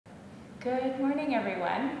Good morning,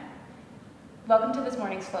 everyone. Welcome to this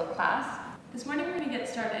morning's float class. This morning we're going to get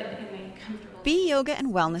started in a comfortable... Be Yoga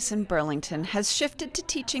and Wellness in Burlington has shifted to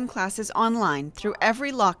teaching classes online through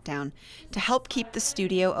every lockdown to help keep the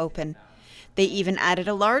studio open. They even added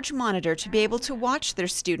a large monitor to be able to watch their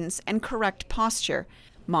students and correct posture.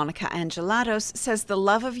 Monica Angelatos says the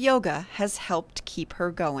love of yoga has helped keep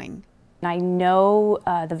her going. I know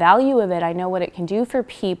the value of it. I know what it can do for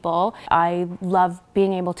people. I love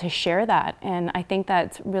being able to share that, and I think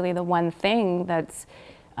that's really the one thing that's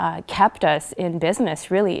kept us in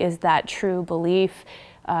business, really, is that true belief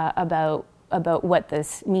about what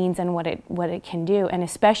this means and what it can do, and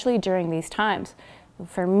especially during these times.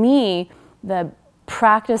 For me, the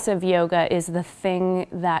practice of yoga is the thing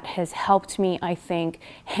that has helped me, I think,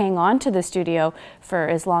 hang on to the studio for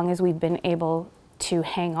as long as we've been able to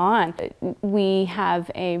hang on. We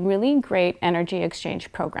have a really great energy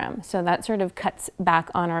exchange program, so that sort of cuts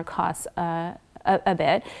back on our costs a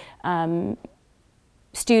bit.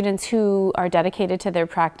 Students who are dedicated to their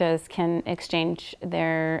practice can exchange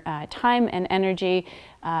their time and energy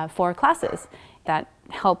for classes. That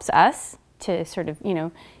helps us to sort of,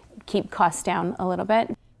 keep costs down a little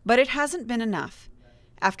bit. But it hasn't been enough.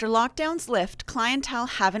 After lockdowns lift, clientele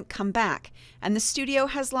haven't come back, and the studio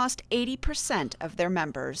has lost 80% of their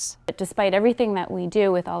members. Despite everything that we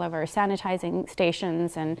do with all of our sanitizing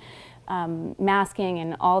stations and masking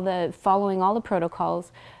and following all the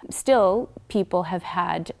protocols, still people have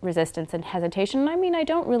had resistance and hesitation. I mean, I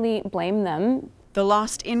don't really blame them. The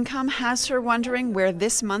lost income has her wondering where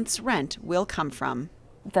this month's rent will come from.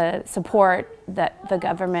 The support that the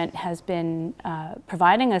government has been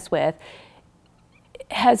providing us with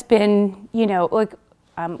has been,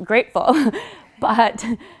 I'm grateful, but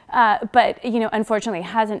unfortunately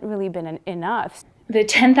hasn't really been enough. The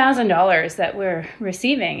 $10,000 that we're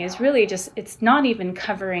receiving is really it's not even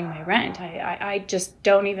covering my rent. I just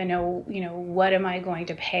don't even know, what am I going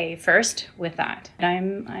to pay first with that?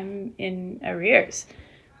 I'm in arrears.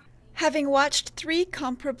 Having watched 3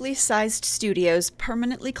 comparably sized studios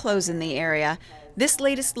permanently close in the area, this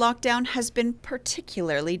latest lockdown has been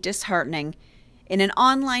particularly disheartening. In an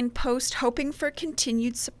online post hoping for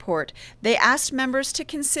continued support, they asked members to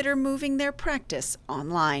consider moving their practice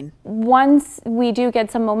online. Once we do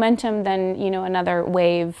get some momentum, then, another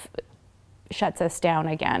wave shuts us down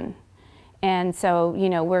again. And so,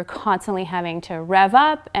 we're constantly having to rev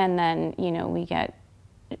up, and then, we get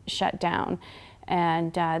shut down.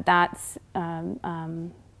 And that's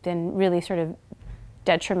been really sort of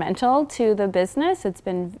detrimental to the business. It's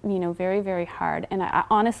been, very, very hard. And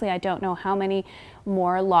honestly, I don't know how many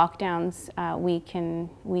more lockdowns we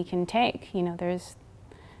can take. There's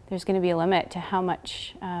going to be a limit to how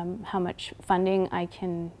much funding I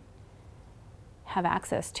can have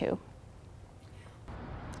access to.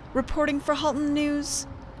 Reporting for Halton News,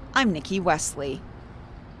 I'm Nikki Wesley.